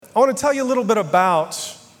I want to tell you a little bit about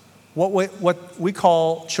what we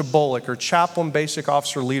call CHBOLC, or Chaplain Basic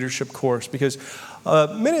Officer Leadership Course, because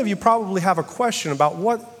many of you probably have a question about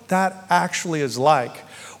what that actually is like.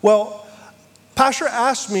 Well, Pastor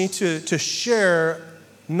asked me to share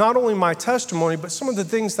not only my testimony, but some of the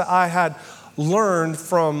things that I had learned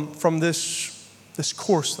from this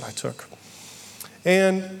course that I took.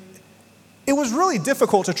 And it was really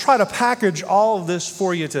difficult to try to package all of this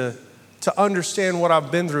for you to understand what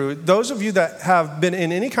I've been through. Those of you that have been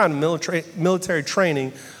in any kind of military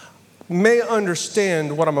training may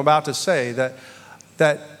understand what I'm about to say,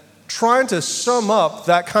 that trying to sum up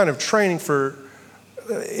that kind of training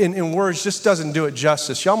in words just doesn't do it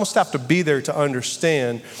justice. You almost have to be there to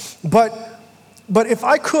understand. But if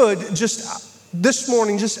I could just this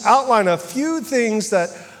morning just outline a few things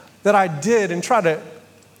that I did and try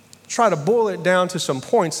to boil it down to some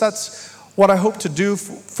points, that's what I hope to do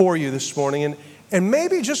for you this morning. And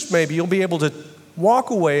maybe, just maybe, you'll be able to walk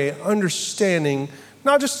away understanding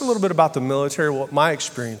not just a little bit about the military, what my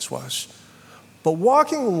experience was, but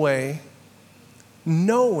walking away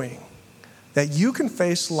knowing that you can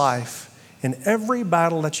face life in every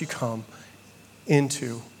battle that you come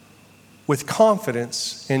into with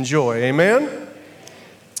confidence and joy. Amen?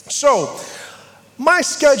 So, my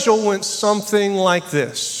schedule went something like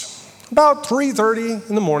this. About 3:30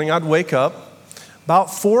 in the morning, I'd wake up.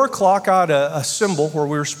 About 4 o'clock, I'd assemble where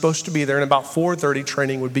we were supposed to be there, and about 4:30,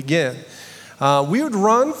 training would begin. We would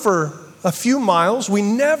run for a few miles. We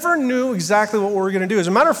never knew exactly what we were going to do. As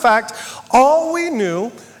a matter of fact, all we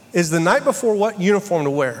knew is the night before what uniform to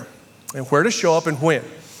wear and where to show up and when.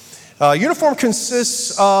 Uniform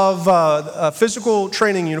consists of a physical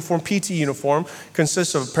training uniform, PT uniform,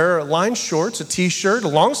 consists of a pair of lined shorts, a t-shirt, a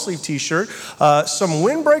long sleeve t-shirt, some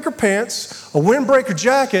windbreaker pants, a windbreaker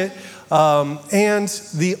jacket, and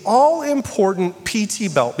the all-important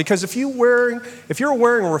PT belt. Because if you're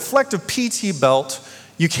wearing a reflective PT belt,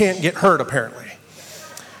 you can't get hurt, apparently.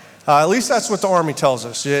 At least that's what the Army tells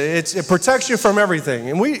us. It protects you from everything.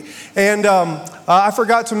 And I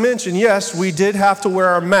forgot to mention, yes, we did have to wear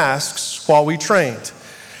our masks while we trained.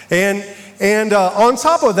 And on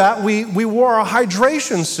top of that, we wore a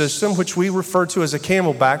hydration system, which we refer to as a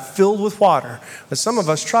Camelback, filled with water. But some of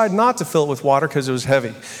us tried not to fill it with water because it was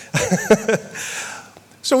heavy.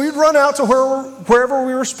 So we'd run out to wherever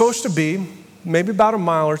we were supposed to be, maybe about a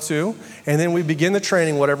mile or two, and then we'd begin the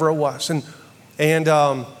training, whatever it was. And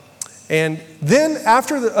then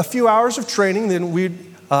after a few hours of training, then we'd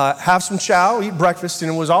have some chow, eat breakfast,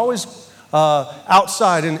 and it was always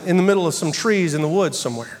outside in the middle of some trees in the woods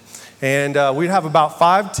somewhere. And we'd have about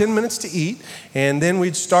 5-10 minutes to eat, and then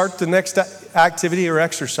we'd start the next activity or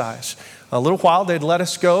exercise. A little while, they'd let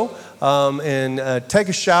us go and take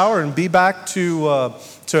a shower and be back to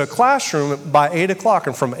a classroom by 8 o'clock.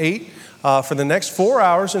 And from 8 for the next 4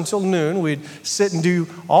 hours until noon, we'd sit and do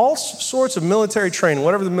all sorts of military training,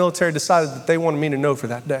 whatever the military decided that they wanted me to know for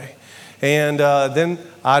that day. And then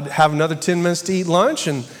I'd have another 10 minutes to eat lunch,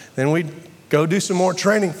 and then we'd go do some more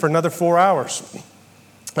training for another 4 hours.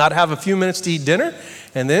 I'd have a few minutes to eat dinner,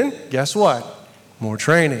 and then, guess what? More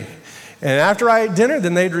training. And after I ate dinner,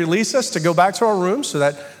 then they'd release us to go back to our rooms so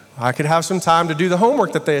that I could have some time to do the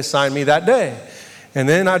homework that they assigned me that day. And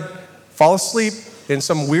then I'd fall asleep in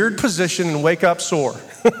some weird position and wake up sore.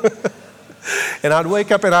 And I'd wake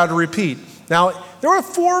up and I'd repeat. Now, there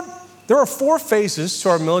were four phases to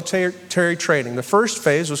our military training. The first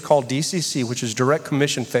phase was called DCC, which is direct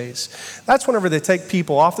commission phase. That's whenever they take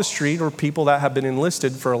people off the street or people that have been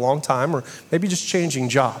enlisted for a long time or maybe just changing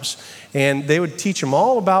jobs. And they would teach them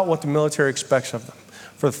all about what the military expects of them.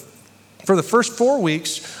 For the first 4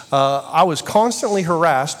 weeks, I was constantly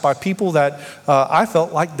harassed by people that I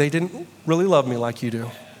felt like they didn't really love me like you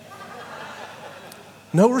do.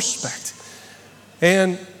 No respect.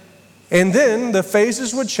 And then the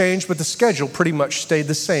phases would change, but the schedule pretty much stayed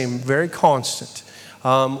the same, very constant.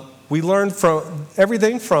 We learned from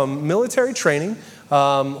everything from military training,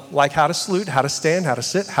 like how to salute, how to stand, how to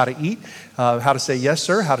sit, how to eat, how to say yes,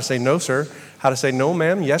 sir, how to say no, sir, how to say no,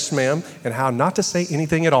 ma'am, yes, ma'am, and how not to say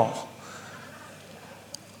anything at all.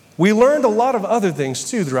 We learned a lot of other things,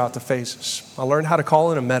 too, throughout the phases. I learned how to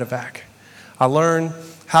call in a medevac. I learned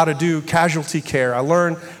how to do casualty care. I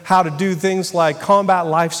learned how to do things like combat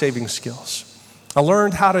life-saving skills. I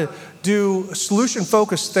learned how to do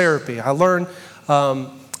solution-focused therapy. I learned how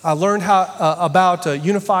about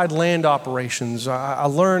unified land operations. I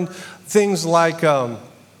learned things like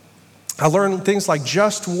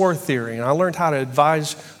just war theory, and I learned how to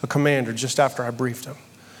advise a commander just after I briefed him.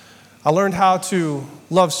 I learned how to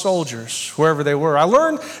love soldiers wherever they were. I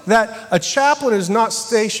learned that a chaplain is not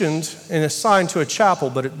stationed and assigned to a chapel,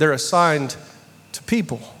 but they're assigned to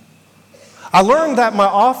people. I learned that my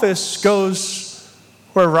office goes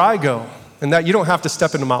wherever I go, and that you don't have to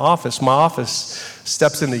step into my office. My office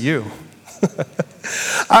steps into you.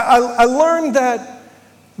 I learned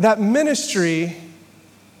that ministry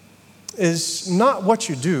is not what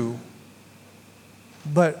you do,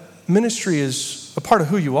 but ministry is a part of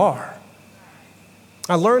who you are.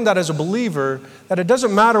 I learned that as a believer, that it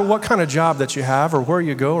doesn't matter what kind of job that you have or where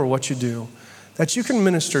you go or what you do, that you can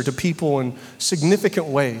minister to people in significant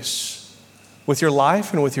ways with your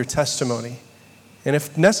life and with your testimony. And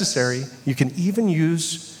if necessary, you can even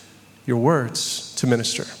use your words to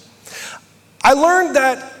minister. I learned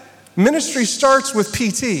that ministry starts with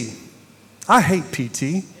PT. I hate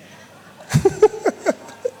PT.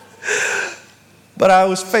 But I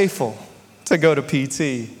was faithful to go to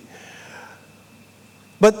PT.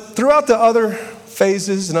 But throughout the other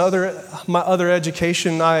phases and my other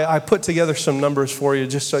education, I put together some numbers for you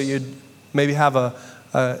just so you'd maybe have a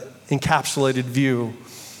encapsulated view.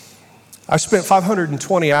 I spent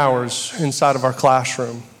 520 hours inside of our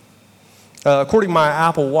classroom. According to my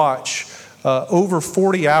Apple Watch, over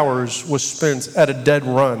 40 hours was spent at a dead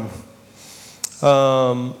run.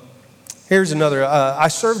 Here's another. I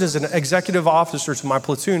served as an executive officer to my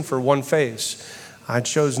platoon for one phase. I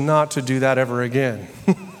chose not to do that ever again.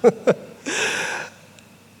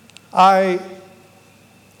 I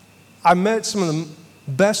met some of the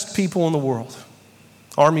best people in the world,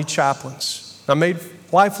 Army chaplains. I made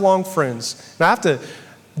lifelong friends. And I have to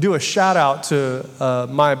do a shout out to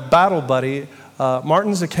my battle buddy,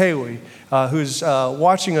 Martin Zakawi, who's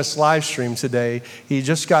watching us live stream today. He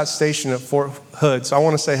just got stationed at Fort Hood. So I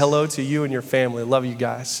want to say hello to you and your family. Love you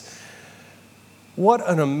guys. What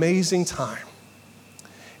an amazing time.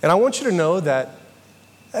 And I want you to know that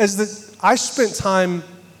I spent time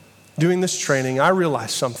doing this training, I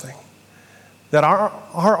realized something, that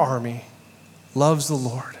our Army loves the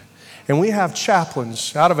Lord. And we have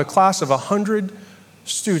chaplains. Out of a class of 100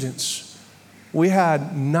 students, we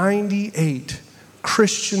had 98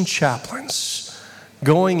 Christian chaplains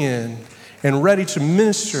going in and ready to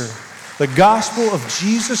minister the gospel of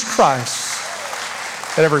Jesus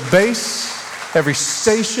Christ at every base, every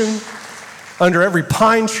station, under every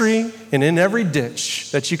pine tree, and in every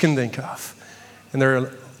ditch that you can think of. And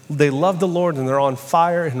they love the Lord, and they're on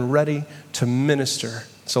fire and ready to minister.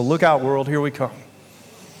 So look out, world, here we come.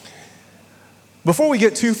 Before we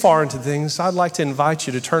get too far into things, I'd like to invite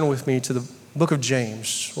you to turn with me to the book of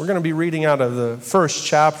James. We're going to be reading out of the first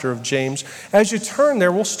chapter of James. As you turn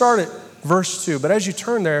there, we'll start at verse 2. But as you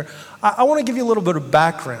turn there, I want to give you a little bit of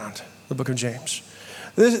background, the book of James.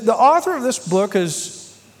 The author of this book is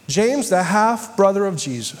James, the half-brother of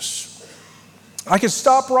Jesus. I could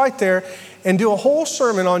stop right there and do a whole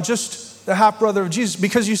sermon on just the half-brother of Jesus,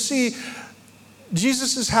 because you see,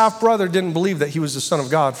 Jesus' half-brother didn't believe that he was the Son of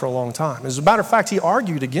God for a long time. As a matter of fact, he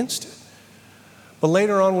argued against it. But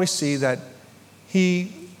later on we see that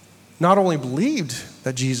he not only believed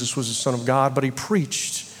that Jesus was the Son of God, but he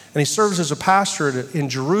preached, and he serves as a pastor in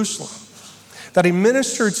Jerusalem, that he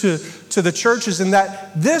ministered to the churches, and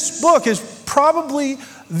that this book is probably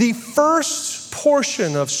the first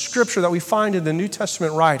portion of Scripture that we find in the New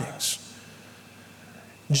Testament writings.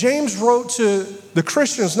 James wrote to the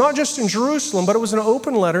Christians, not just in Jerusalem, but it was an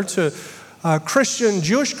open letter to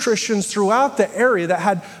Jewish Christians throughout the area that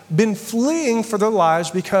had been fleeing for their lives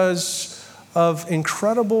because of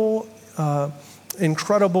incredible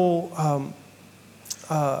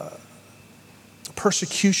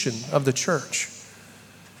persecution of the church.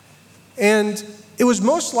 And it was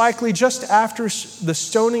most likely just after the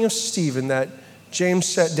stoning of Stephen that James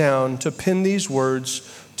sat down to pen these words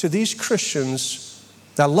to these Christians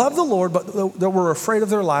that loved the Lord, but that were afraid of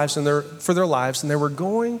their lives and they were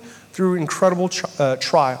going through incredible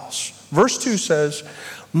trials. Verse 2 says,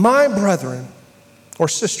 "My brethren," or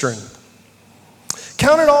sisterin,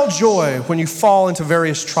 "count it all joy when you fall into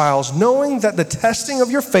various trials, knowing that the testing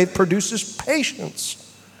of your faith produces patience.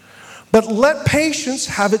 But let patience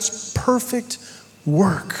have its perfect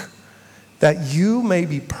work, that you may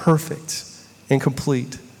be perfect and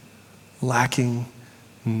complete, lacking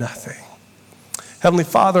nothing." Heavenly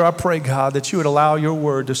Father, I pray, God, that you would allow your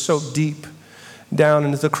word to soak deep down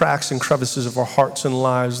into the cracks and crevices of our hearts and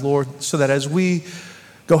lives, Lord, so that as we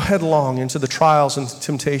go headlong into the trials and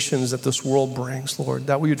temptations that this world brings, Lord,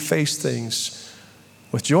 that we would face things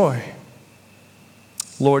with joy.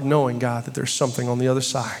 Lord, knowing, God, that there's something on the other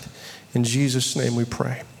side. In Jesus' name we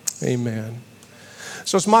pray. Amen.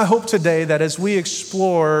 So it's my hope today that as we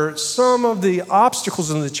explore some of the obstacles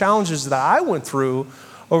and the challenges that I went through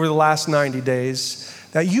over the last 90 days,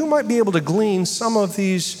 that you might be able to glean some of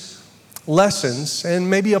these lessons and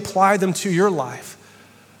maybe apply them to your life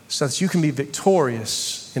so that you can be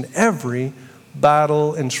victorious in every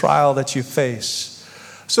battle and trial that you face.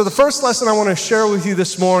 So the first lesson I want to share with you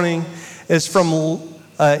this morning is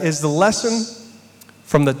the lesson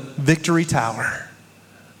from the Victory Tower.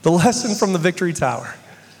 The lesson from the Victory Tower.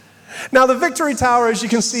 Now, the Victory Tower, as you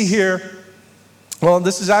can see here, well,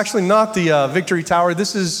 this is actually not the Victory Tower.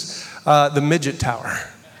 This is the Midget Tower,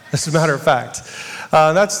 as a matter of fact.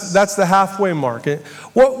 That's the halfway mark.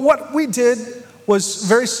 What we did was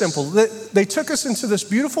very simple. They took us into this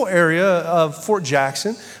beautiful area of Fort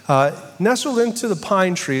Jackson, nestled into the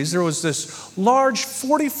pine trees. There was this large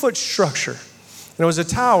 40-foot structure, and it was a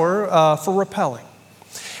tower for rappelling.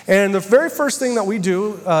 And the very first thing that we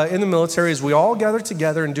do in the military is we all gather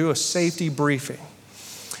together and do a safety briefing.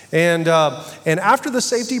 And after the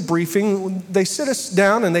safety briefing, they sit us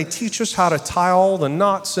down and they teach us how to tie all the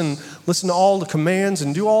knots and listen to all the commands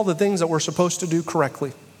and do all the things that we're supposed to do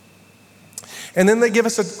correctly. And then they give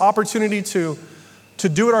us an opportunity to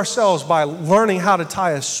do it ourselves by learning how to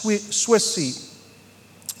tie a Swiss seat,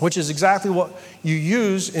 which is exactly what you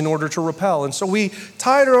use in order to rappel. And so we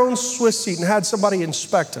tied our own Swiss seat and had somebody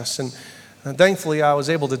inspect us. And thankfully, I was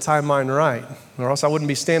able to tie mine right, or else I wouldn't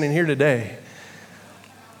be standing here today.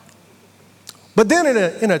 But then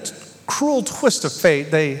in a cruel twist of fate,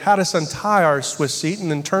 they had us untie our Swiss seat and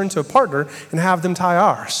then turn to a partner and have them tie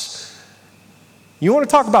ours. You want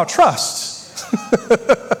to talk about trust?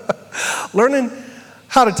 Learning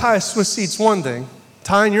how to tie a Swiss seat's one thing.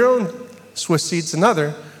 Tying your own Swiss seat's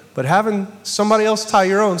another. But having somebody else tie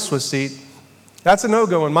your own Swiss seat, that's a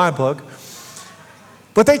no-go in my book.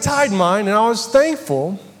 But they tied mine, and I was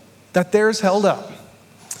thankful that theirs held up.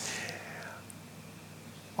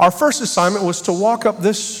 Our first assignment was to walk up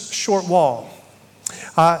this short wall.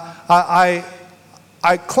 I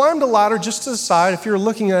climbed a ladder just to the side. If you're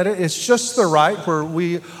looking at it, it's just to the right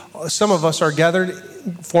where some of us are gathered,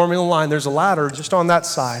 forming a line. There's a ladder just on that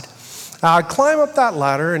side. I'd climb up that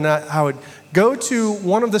ladder, and I would go to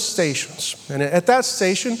one of the stations. And at that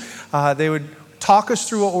station, they would talk us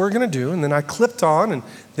through what we're going to do. And then I clipped on, and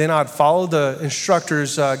then I'd follow the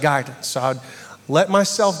instructor's guidance. So I'd let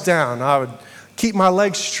myself down. I would keep my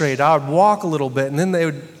legs straight. I would walk a little bit, and then they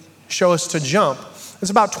would show us to jump.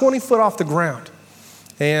 It's about 20 foot off the ground.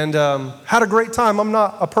 And had a great time. I'm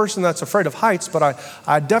not a person that's afraid of heights, but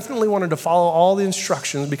I definitely wanted to follow all the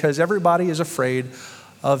instructions because everybody is afraid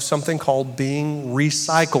of something called being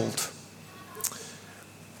recycled.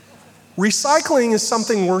 Recycling is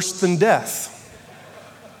something worse than death.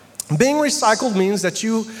 Being recycled means that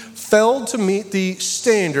you failed to meet the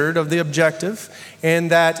standard of the objective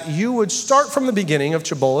and that you would start from the beginning of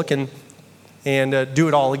Chibolic and do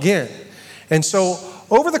it all again. And so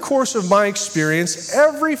over the course of my experience,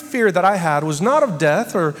 every fear that I had was not of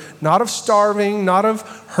death or not of starving, not of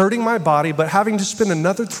hurting my body, but having to spend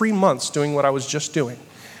another 3 months doing what I was just doing.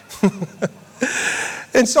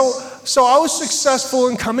 And so I was successful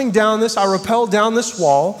in coming down this. I rappelled down this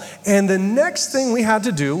wall, and the next thing we had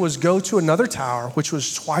to do was go to another tower, which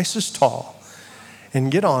was twice as tall,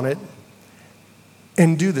 and get on it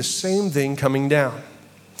and do the same thing coming down.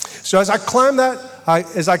 So as I climbed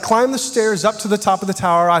the stairs up to the top of the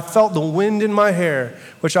tower, I felt the wind in my hair,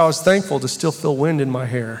 which I was thankful to still feel wind in my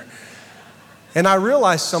hair. And I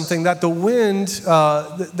realized something, that the wind,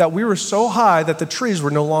 that we were so high that the trees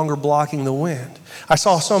were no longer blocking the wind. I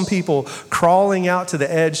saw some people crawling out to the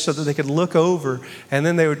edge so that they could look over, and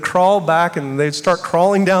then they would crawl back and they'd start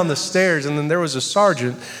crawling down the stairs, and then there was a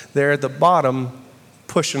sergeant there at the bottom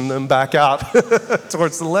pushing them back out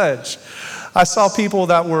towards the ledge. I saw people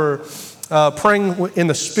that were praying in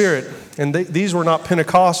the Spirit, and these were not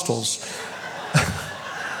Pentecostals.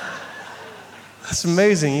 That's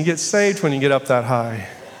amazing. You get saved when you get up that high.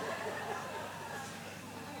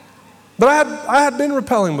 But I had been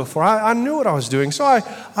rappelling before. I knew what I was doing. So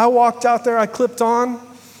I walked out there, I clipped on,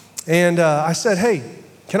 and I said, "Hey,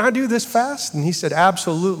 can I do this fast?" And he said,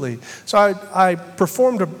 "Absolutely." So I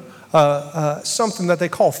performed something that they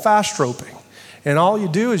call fast roping. And all you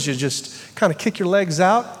do is you just kind of kick your legs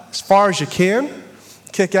out as far as you can,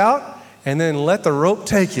 kick out, and then let the rope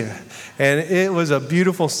take you. And it was a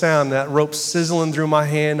beautiful sound, that rope sizzling through my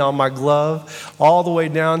hand on my glove, all the way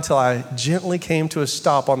down until I gently came to a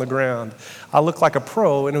stop on the ground. I looked like a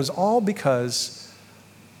pro, and it was all because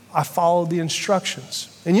I followed the instructions.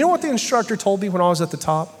 And you know what the instructor told me when I was at the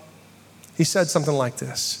top? He said something like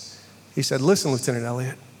this. He said, "Listen, Lieutenant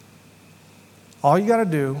Elliott, all you got to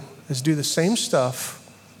do is do the same stuff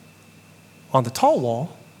on the tall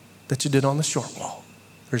wall that you did on the short wall.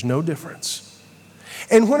 There's no difference.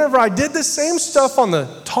 And whenever I did the same stuff on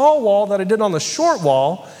the tall wall that I did on the short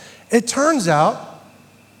wall, it turns out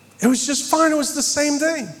it was just fine. It was the same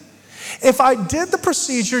thing. If I did the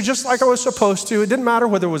procedure just like I was supposed to, it didn't matter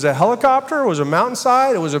whether it was a helicopter, it was a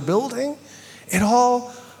mountainside, it was a building, it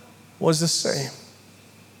all was the same.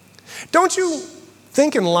 Don't you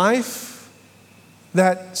think in life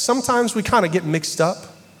that sometimes we kind of get mixed up?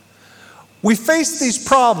 We face these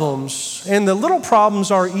problems, and the little problems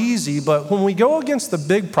are easy, but when we go against the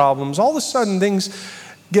big problems, all of a sudden things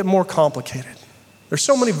get more complicated. There's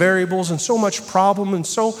so many variables and so much problem and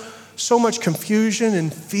so much confusion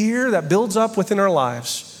and fear that builds up within our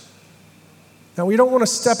lives. Now, we don't want to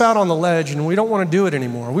step out on the ledge, and we don't want to do it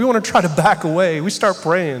anymore. We want to try to back away. We start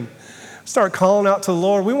praying, start calling out to the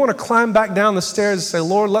Lord. We want to climb back down the stairs and say,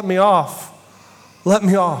 Lord, let me off. Let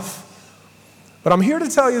me off. But I'm here to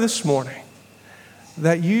tell you this morning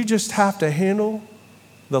that you just have to handle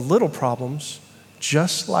the little problems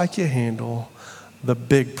just like you handle the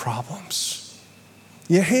big problems.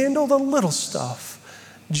 You handle the little stuff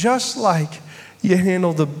just like you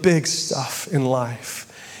handle the big stuff in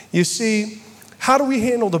life. You see, how do we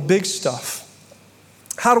handle the big stuff?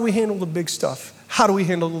 How do we handle the big stuff? How do we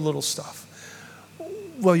handle the little stuff?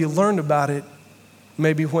 Well, you learned about it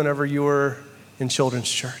maybe whenever you were in children's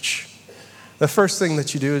church. The first thing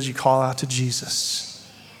that you do is you call out to Jesus.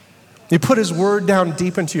 You put his word down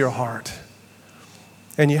deep into your heart,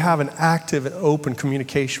 and you have an active and open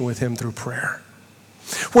communication with him through prayer.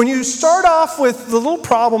 When you start off with the little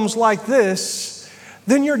problems like this,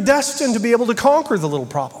 then you're destined to be able to conquer the little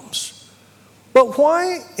problems. But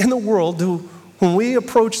why in the world when we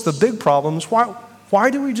approach the big problems, why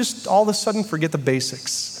do we just all of a sudden forget the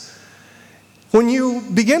basics? When you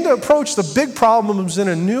begin to approach the big problems in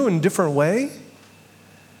a new and different way,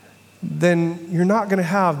 then you're not going to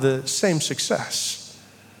have the same success.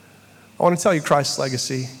 I want to tell you Christ's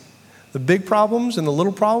legacy. The big problems and the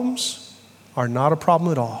little problems are not a problem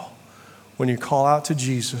at all. When you call out to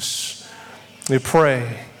Jesus, you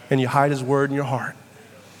pray, and you hide his word in your heart.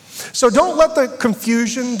 So don't let the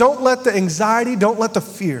confusion, don't let the anxiety, don't let the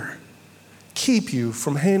fear keep you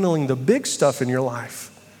from handling the big stuff in your life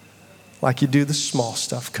like you do the small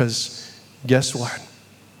stuff, because guess what?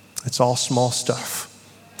 It's all small stuff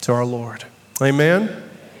to our Lord. Amen?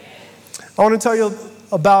 I want to tell you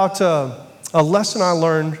about a lesson I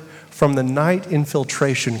learned from the night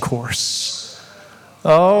infiltration course.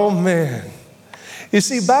 Oh, man. You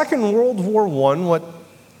see, back in World War I, what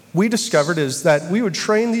we discovered is that we would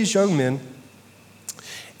train these young men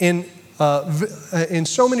in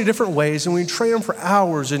so many different ways, and we'd train them for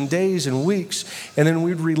hours and days and weeks, and then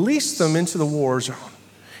we'd release them into the war zone.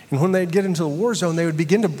 And when they'd get into the war zone, they would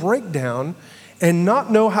begin to break down and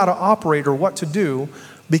not know how to operate or what to do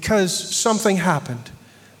because something happened.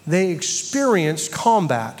 They experienced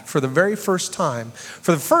combat for the very first time.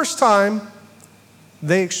 For the first time,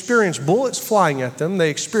 they experienced bullets flying at them. They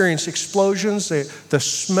experienced explosions, the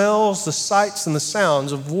smells, the sights, and the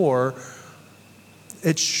sounds of war.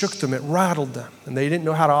 It shook them, it rattled them, and they didn't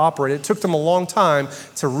know how to operate. It took them a long time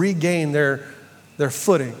to regain their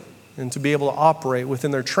footing and to be able to operate within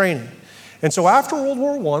their training. And so after World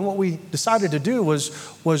War I, what we decided to do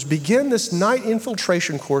was begin this night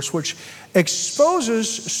infiltration course, which exposes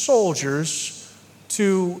soldiers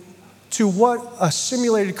to what a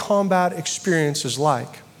simulated combat experience is like.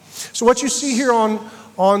 So what you see here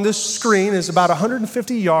on this screen is about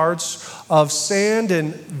 150 yards of sand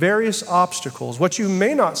and various obstacles. What you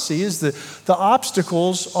may not see is the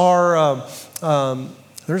obstacles are,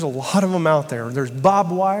 there's a lot of them out there. There's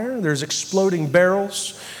barbed wire, there's exploding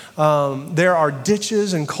barrels, there are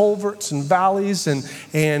ditches and culverts and valleys, and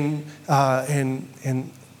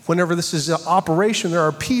whenever this is an operation, there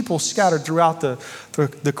are people scattered throughout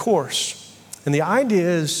the course. And the idea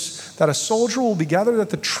is that a soldier will be gathered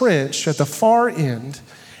at the trench at the far end,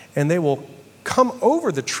 and they will come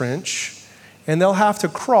over the trench, and they'll have to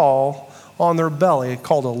crawl on their belly,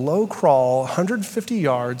 called a low crawl, 150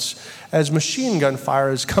 yards, as machine gun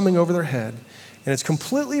fire is coming over their head. And it's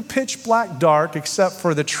completely pitch black dark except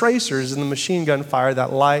for the tracers in the machine gun fire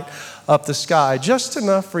that light up the sky, just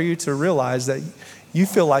enough for you to realize that you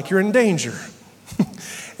feel like you're in danger.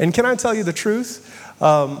 And can I tell you the truth?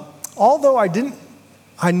 Although I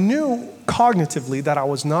knew cognitively that I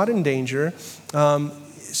was not in danger,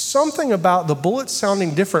 something about the bullets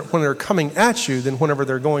sounding different when they're coming at you than whenever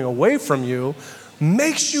they're going away from you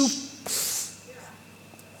makes you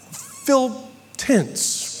feel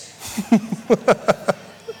tense.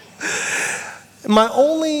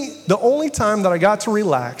 The only time that I got to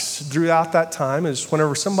relax throughout that time is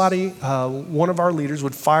whenever somebody, one of our leaders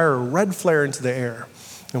would fire a red flare into the air.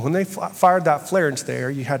 And when they fired that flare into the air,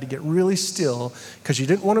 you had to get really still because you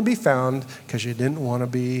didn't want to be found, because you didn't want to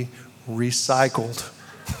be recycled.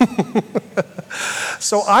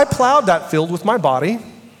 So I plowed that field with my body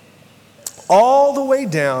all the way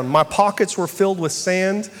down. My pockets were filled with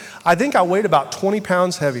sand. I think I weighed about 20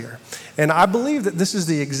 pounds heavier. And I believe that this is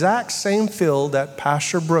the exact same field that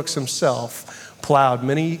Pastor Brooks himself plowed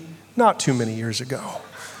not too many years ago.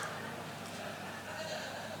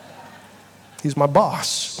 He's my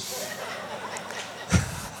boss.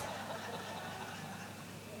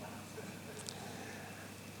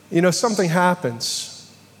 You know, something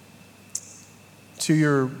happens to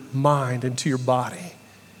your mind and to your body.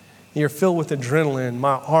 You're filled with adrenaline.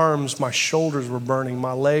 My arms, my shoulders were burning.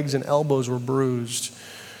 My legs and elbows were bruised.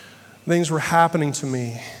 Things were happening to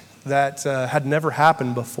me that had never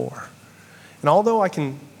happened before. And although I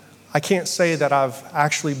can't say that I've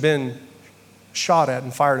actually been shot at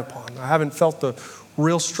and fired upon, I haven't felt the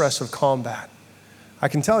real stress of combat, I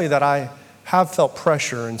can tell you that I have felt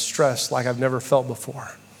pressure and stress like I've never felt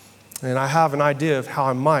before. And I have an idea of how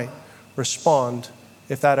I might respond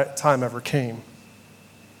if that time ever came.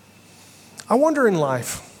 I wonder in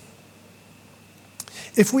life,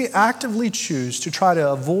 if we actively choose to try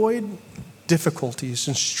to avoid difficulties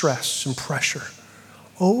and stress and pressure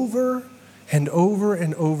over and over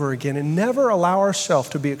and over again and never allow ourselves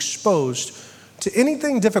to be exposed to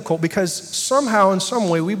anything difficult because somehow in some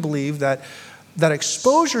way we believe that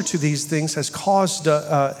exposure to these things has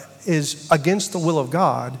is against the will of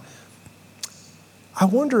God, I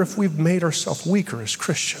wonder if we've made ourselves weaker as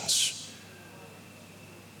Christians.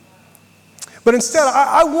 But instead,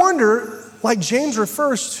 I wonder, like James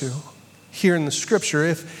refers to here in the scripture,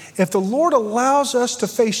 if the Lord allows us to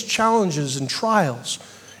face challenges and trials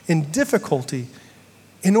and difficulty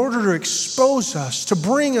in order to expose us, to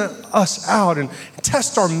bring us out and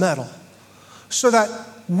test our mettle so that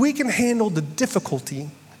we can handle the difficult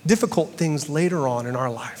things later on in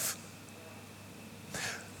our life.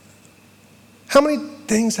 How many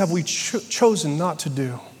things have we chosen not to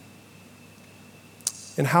do?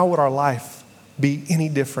 And how would our life be any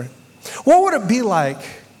different? What would it be like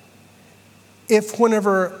if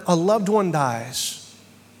whenever a loved one dies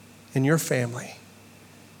in your family,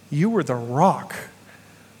 you were the rock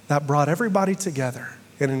that brought everybody together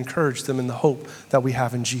and encouraged them in the hope that we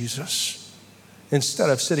have in Jesus, instead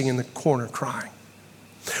of sitting in the corner crying?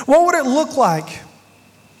 What would it look like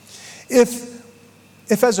if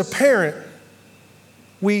as a parent,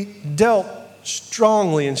 we dealt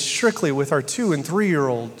strongly and strictly with our 2- and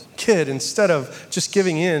 3-year-old kid instead of just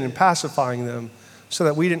giving in and pacifying them so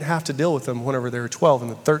that we didn't have to deal with them whenever they were 12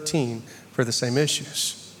 and 13 for the same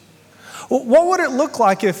issues? What would it look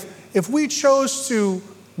like if we chose to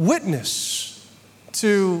witness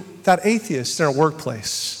to that atheist in our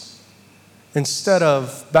workplace instead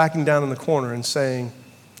of backing down in the corner and saying,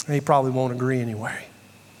 he probably won't agree anyway?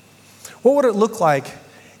 What would it look like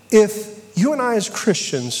if you and I as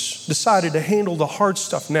Christians decided to handle the hard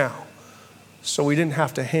stuff now so we didn't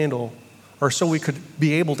have to handle, or so we could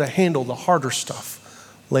be able to handle the harder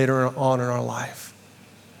stuff later on in our life?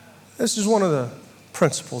 This is one of the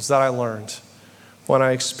principles that I learned when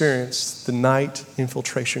I experienced the night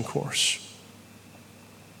infiltration course.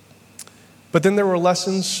 But then there were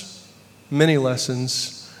lessons, many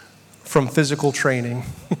lessons, from physical training.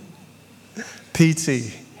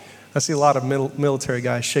 PT. I see a lot of military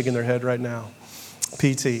guys shaking their head right now.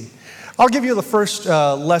 PT. I'll give you the first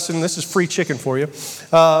lesson. This is free chicken for you.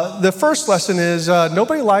 The first lesson is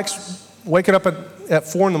nobody likes waking up at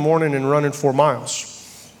 4 in the morning and running 4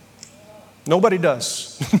 miles. Nobody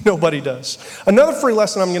does. Nobody does. Another free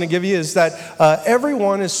lesson I'm going to give you is that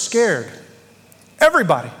everyone is scared.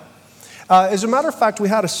 Everybody. As a matter of fact, we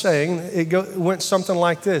had a saying. It went something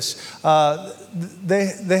like this.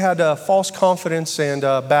 They had false confidence and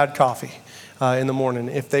bad coffee in the morning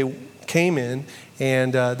if they came in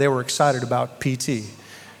and they were excited about PT.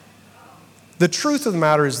 The truth of the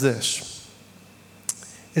matter is this,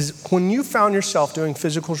 is when you found yourself doing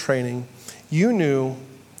physical training, you knew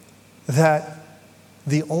that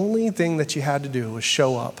the only thing that you had to do was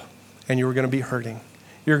show up, and you were going to be hurting.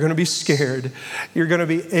 You're going to be scared. You're going to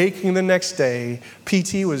be aching the next day.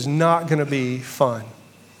 PT was not going to be fun.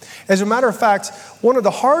 As a matter of fact, one of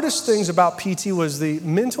the hardest things about PT was the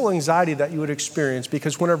mental anxiety that you would experience,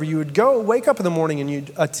 because whenever you would wake up in the morning and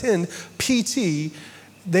you'd attend PT,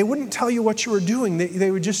 they wouldn't tell you what you were doing.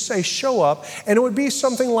 They would just say, show up. And it would be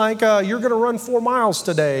something like, you're going to run 4 miles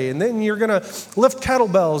today, and then you're going to lift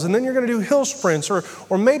kettlebells, and then you're going to do hill sprints,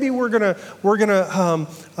 or maybe we're going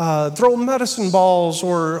to throw medicine balls,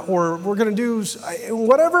 or we're going to do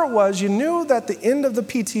whatever it was. You knew that the end of the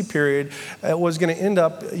PT period was going to end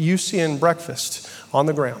up you seeing breakfast on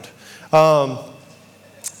the ground.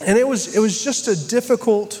 And it was just a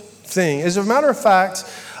difficult thing. As a matter of fact,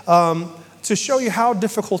 to show you how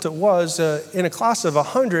difficult it was, in a class of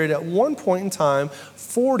 100, at one point in time,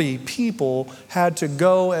 40 people had to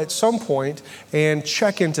go at some point and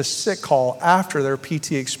check into sick call after their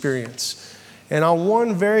PT experience. And on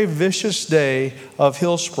one very vicious day of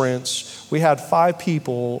hill sprints, we had 5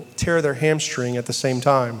 people tear their hamstring at the same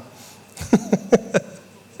time.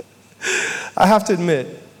 I have to admit,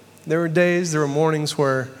 there were mornings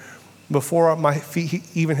where before my feet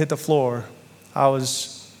even hit the floor, I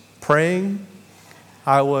was praying.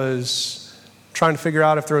 I was trying to figure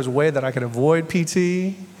out if there was a way that I could avoid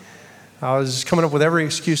PT. I was coming up with every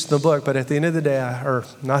excuse in the book, but at the end of the day,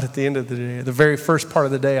 not at the end of the day, the very first part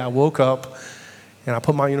of the day, I woke up and I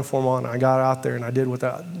put my uniform on, and I got out there and I did what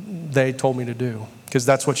they told me to do, because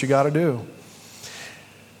that's what you got to do.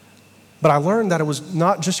 But I learned that it was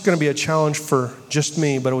not just going to be a challenge for just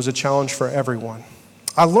me, but it was a challenge for everyone.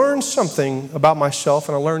 I learned something about myself,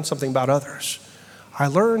 and I learned something about others. I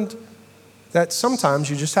learned that sometimes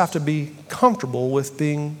you just have to be comfortable with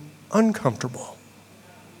being uncomfortable.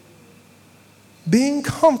 Being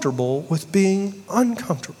comfortable with being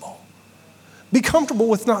uncomfortable. Be comfortable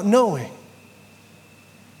with not knowing.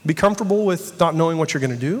 Be comfortable with not knowing what you're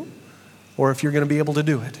going to do, or if you're going to be able to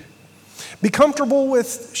do it. Be comfortable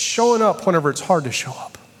with showing up whenever it's hard to show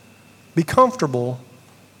up. Be comfortable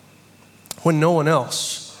when no one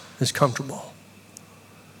else is comfortable.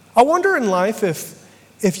 I wonder in life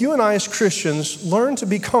if you and I as Christians learn to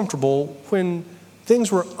be comfortable when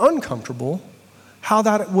things were uncomfortable, how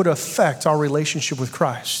that would affect our relationship with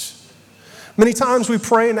Christ. Many times we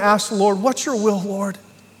pray and ask the Lord, what's your will, Lord?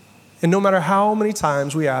 And no matter how many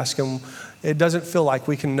times we ask him, it doesn't feel like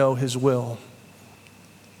we can know his will.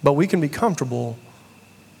 But we can be comfortable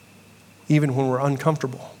even when we're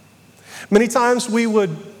uncomfortable. Many times we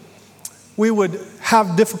would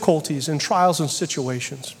have difficulties and trials and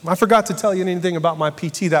situations. I forgot to tell you anything about my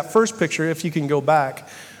PT. That first picture, if you can go back,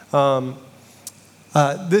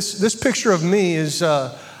 this picture of me is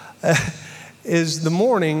the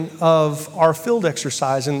morning of our field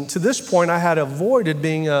exercise. And to this point, I had avoided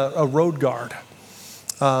being a road guard.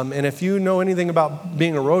 And if you know anything about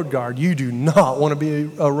being a road guard, you do not want to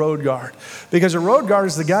be a road guard. Because a road guard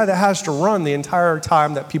is the guy that has to run the entire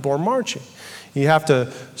time that people are marching. You have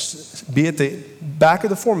to be at the back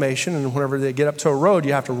of the formation, and whenever they get up to a road,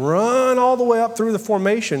 you have to run all the way up through the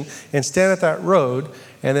formation and stand at that road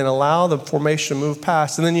and then allow the formation to move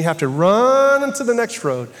past. And then you have to run into the next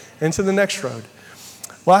road, into the next road.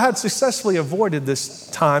 Well, I had successfully avoided this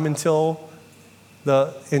time until we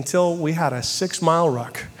had a 6-mile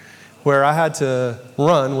ruck where I had to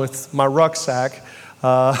run with my rucksack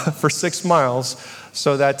for 6 miles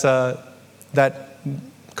so that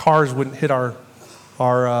cars wouldn't hit our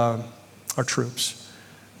troops.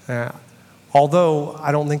 Although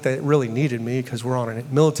I don't think they really needed me because we're on a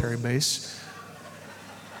military base.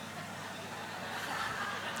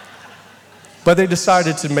 But they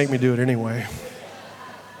decided to make me do it anyway.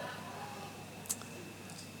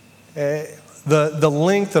 The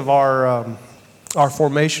length of our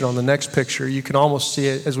formation on the next picture, you can almost see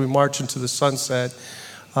it as we march into the sunset.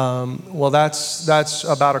 That's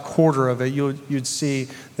about a quarter of it. You'd see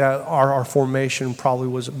that our formation probably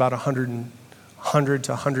was about 100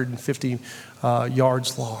 to 150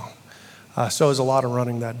 yards long. So it was a lot of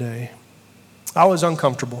running that day. I was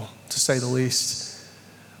uncomfortable, to say the least.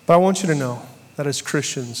 But I want you to know that as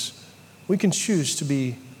Christians, we can choose to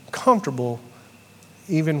be comfortable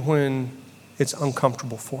even when it's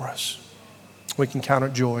uncomfortable for us. We can count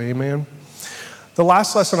it joy, amen? The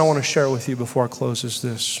last lesson I want to share with you before I close is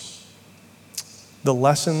this. The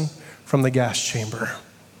lesson from the gas chamber.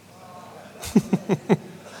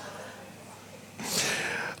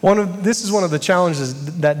 This is one of the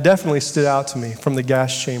challenges that definitely stood out to me from the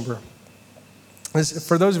gas chamber.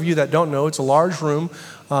 For those of you that don't know, it's a large room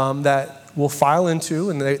that we'll file into,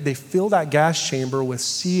 and they fill that gas chamber with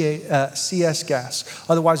CS gas,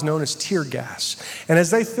 otherwise known as tear gas. And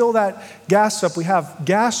as they fill that gas up, we have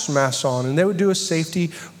gas masks on, and they would do a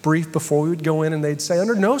safety brief before we would go in, and they'd say,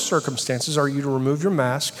 under no circumstances are you to remove your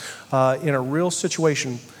mask in a real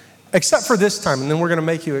situation, except for this time, and then we're going to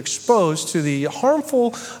make you exposed to the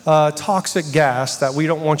harmful toxic gas that we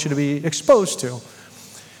don't want you to be exposed to.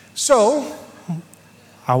 So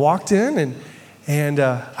I walked in and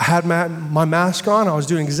I had my mask on. I was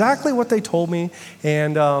doing exactly what they told me.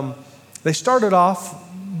 And they started off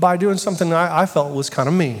by doing something I felt was kind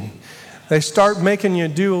of mean. They start making you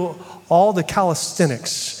do all the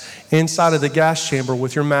calisthenics inside of the gas chamber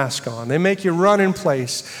with your mask on. They make you run in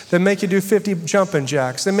place. They make you do 50 jumping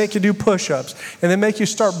jacks. They make you do push-ups. And they make you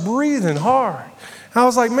start breathing hard. I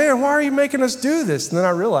was like, man, why are you making us do this? And then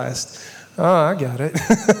I realized, oh, I got it.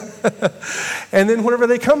 And then whenever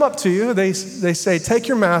they come up to you, they say, take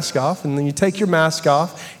your mask off. And then you take your mask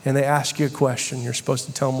off, and they ask you a question. You're supposed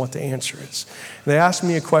to tell them what the answer is. They asked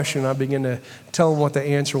me a question, and I began to tell them what the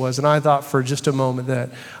answer was. And I thought for just a moment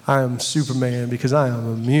that I am Superman because I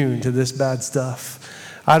am immune to this bad stuff.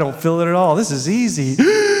 I don't feel it at all. This is easy.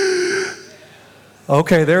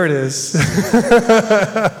 Okay, there it is.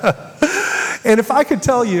 And if I could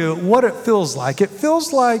tell you what it feels like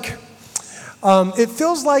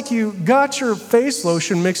you got your face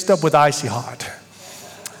lotion mixed up with Icy Hot.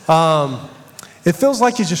 It feels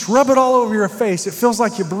like you just rub it all over your face. It feels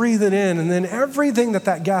like you breathe it in, and then everything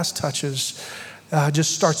that gas touches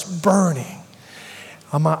just starts burning.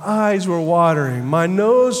 My eyes were watering. My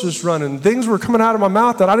nose was running. Things were coming out of my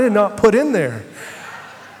mouth that I did not put in there.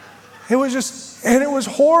 It was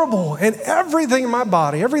horrible. And everything in my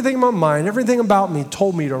body, everything in my mind, everything about me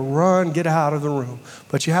told me to run, get out of the room.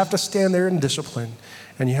 But you have to stand there in discipline,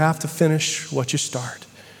 and you have to finish what you start.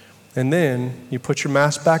 And then you put your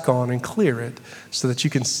mask back on and clear it so that you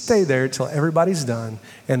can stay there till everybody's done,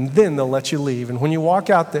 and then they'll let you leave. And when you walk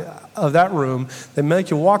out of that room, they make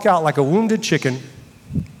you walk out like a wounded chicken,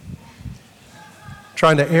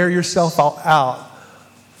 trying to air yourself out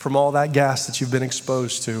from all that gas that you've been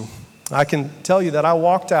exposed to. I can tell you that I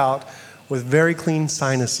walked out with very clean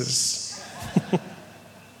sinuses.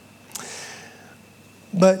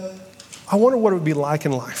 But I wonder what it would be like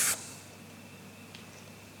in life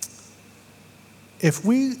if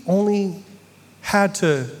we only had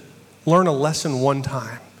to learn a lesson one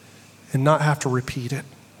time and not have to repeat it.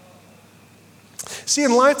 See,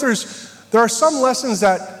 in life, there are some lessons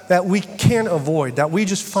that we can't avoid, that we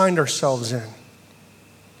just find ourselves in.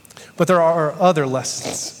 But there are other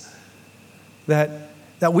lessons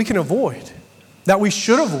that we can avoid, that we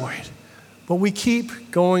should avoid, but we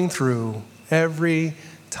keep going through every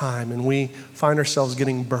time, and we find ourselves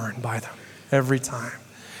getting burned by them every time.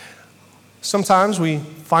 Sometimes we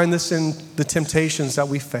find this in the temptations that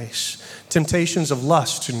we face, temptations of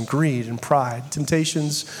lust and greed and pride,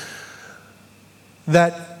 temptations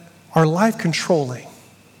that are life-controlling.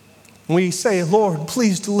 We say, Lord,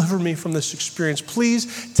 please deliver me from this experience.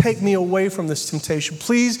 Please take me away from this temptation.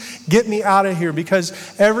 Please get me out of here, because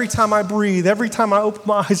every time I breathe, every time I open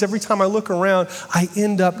my eyes, every time I look around, I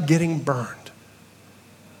end up getting burned.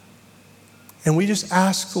 And we just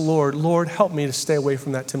ask the Lord, help me to stay away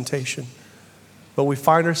from that temptation. But we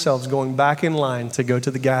find ourselves going back in line to go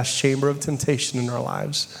to the gas chamber of temptation in our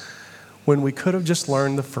lives when we could have just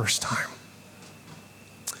learned the first time.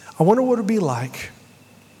 I wonder what it would be like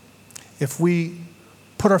if we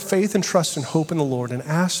put our faith and trust and hope in the Lord and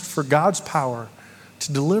asked for God's power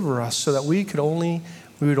to deliver us so that we would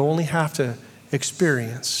only have to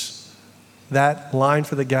experience that line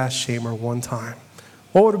for the gas chamber one time.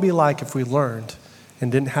 What would it be like if we learned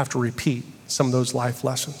and didn't have to repeat some of those life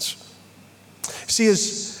lessons? See,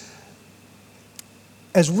 as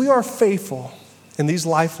we are faithful in these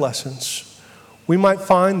life lessons, we might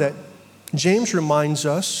find that James reminds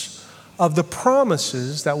us of the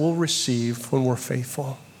promises that we'll receive when we're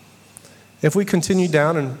faithful. If we continue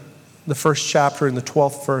down in the first chapter, in the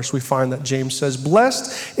 12th verse, we find that James says,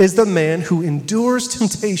 "Blessed is the man who endures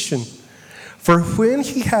temptation, for when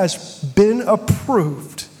he has been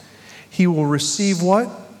approved, he will receive" what?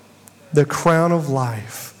 "The crown of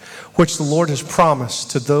life, which the Lord has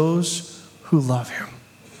promised to those who love him."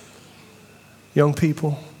 Young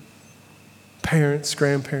people, parents,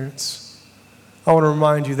 grandparents, I want to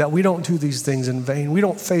remind you that we don't do these things in vain. We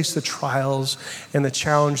don't face the trials and the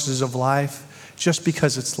challenges of life just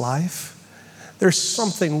because it's life. There's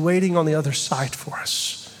something waiting on the other side for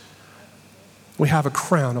us. We have a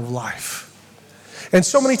crown of life. And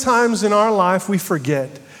so many times in our life, we forget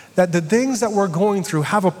that the things that we're going through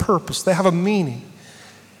have a purpose, they have a meaning,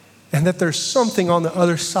 and that there's something on the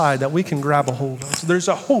other side that we can grab a hold of. So there's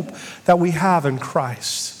a hope that we have in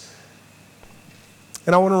Christ.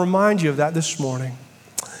 And I want to remind you of that this morning.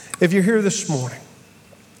 If you're here this morning,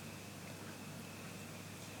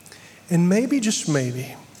 and maybe, just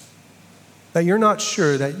maybe, that you're not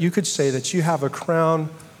sure that you could say that you have a crown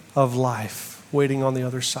of life waiting on the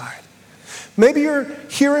other side. Maybe you're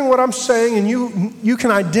hearing what I'm saying and you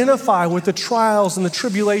can identify with the trials and the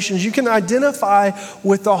tribulations. You can identify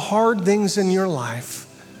with the hard things in your life.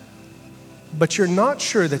 But you're not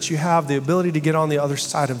sure that you have the ability to get on the other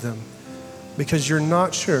side of them because you're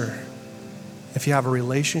not sure if you have a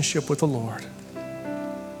relationship with the Lord.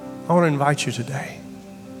 I want to invite you today.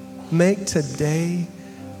 Make today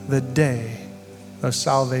the day of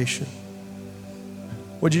salvation.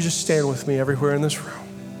 Would you just stand with me everywhere in this room?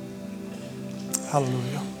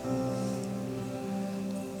 Hallelujah.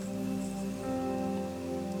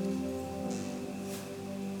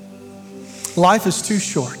 Life is too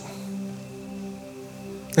short.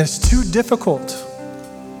 It's too difficult.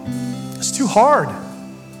 It's too hard.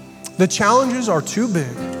 The challenges are too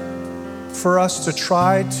big for us to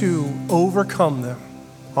try to overcome them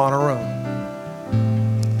on our own.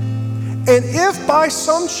 And if by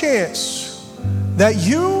some chance that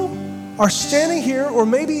you are standing here or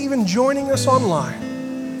maybe even joining us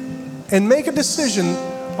online and make a decision,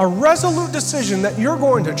 a resolute decision that you're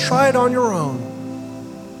going to try it on your own,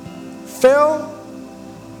 fail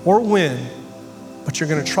or win, but you're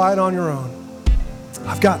going to try it on your own,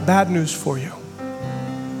 I've got bad news for you.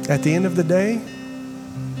 At the end of the day,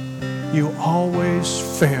 you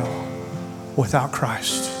always fail without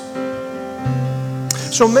Christ.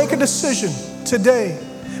 So make a decision today.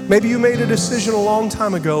 Maybe you made a decision a long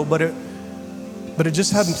time ago, but it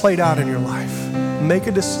just hadn't played out in your life. Make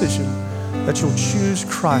a decision that you'll choose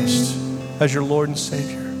Christ as your Lord and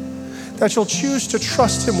Savior, that you'll choose to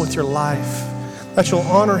trust Him with your life, that you'll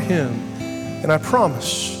honor Him. And I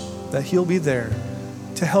promise that He'll be there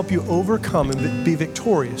to help you overcome and be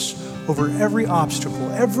victorious over every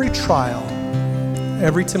obstacle, every trial,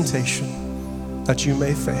 every temptation that you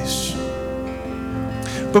may face.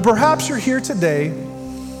 But perhaps you're here today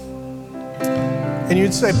and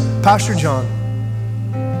you'd say, Pastor John,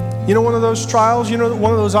 you know one of those trials, you know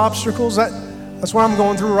one of those obstacles, that's what I'm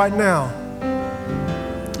going through right now.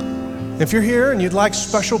 If you're here and you'd like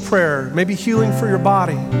special prayer, maybe healing for your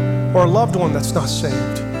body or a loved one that's not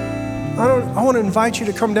saved, I want to invite you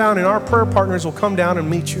to come down, and our prayer partners will come down and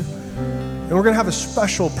meet you. And we're going to have a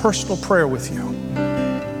special personal prayer with you.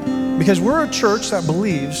 Because we're a church that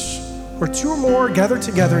believes where two or more gather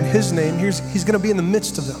together in His name, He's going to be in the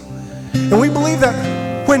midst of them. And we believe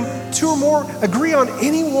that when two or more agree on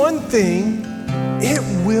any one thing, it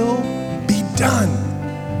will be done.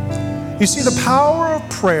 You see, the power of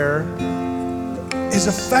prayer is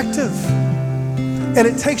effective. And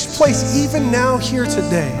it takes place even now here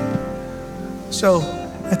today. So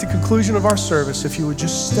at the conclusion of our service, if you would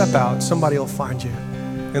just step out, somebody will find you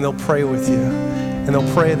and they'll pray with you. And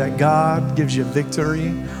they'll pray that God gives you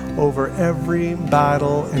victory over every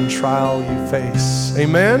battle and trial you face.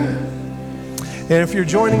 Amen? And if you're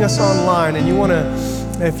joining us online and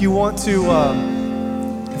if you want to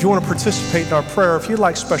participate in our prayer, if you'd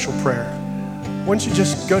like special prayer, why don't you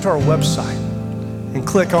just go to our website and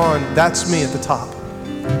click on That's Me at the top.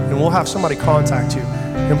 And we'll have somebody contact you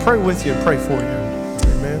and pray with you and pray for you.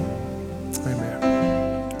 Amen.